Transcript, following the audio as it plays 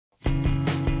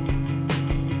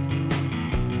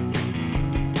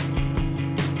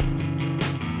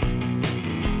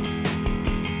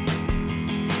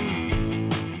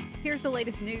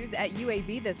latest news at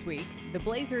UAB this week. The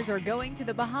Blazers are going to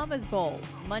the Bahamas Bowl.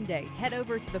 Monday, head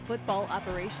over to the Football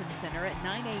Operations Center at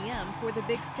 9 a.m. for the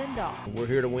big send-off. We're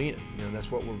here to win. That's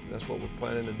what we're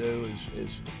planning to do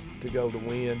is to go to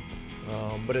win.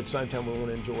 But at the same time, we want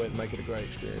to enjoy it and make it a great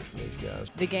experience for these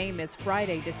guys. The game is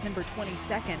Friday, December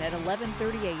 22nd at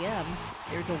 11:30 a.m.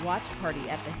 There's a watch party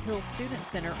at the Hill Student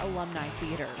Center Alumni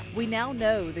Theater. We now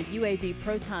know the UAB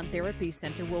Proton Therapy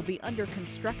Center will be under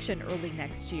construction early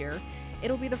next year.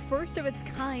 It'll be the first of its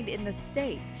kind in the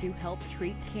state to help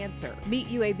treat cancer. Meet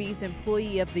UAB's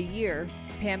Employee of the Year.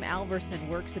 Pam Alverson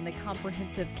works in the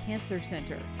Comprehensive Cancer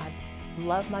Center. I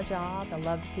love my job. I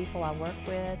love the people I work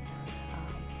with.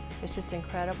 It's just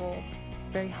incredible,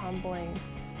 very humbling,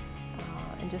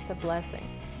 and just a blessing.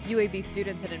 UAB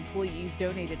students and employees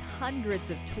donated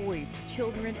hundreds of toys to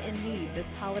children in need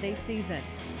this holiday season.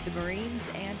 The Marines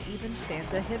and even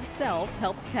Santa himself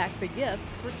helped pack the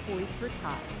gifts for Toys for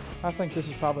Tots. I think this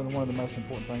is probably one of the most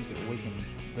important things that we can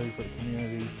do for the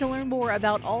community. To learn more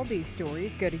about all these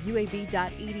stories, go to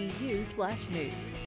uab.edu/news.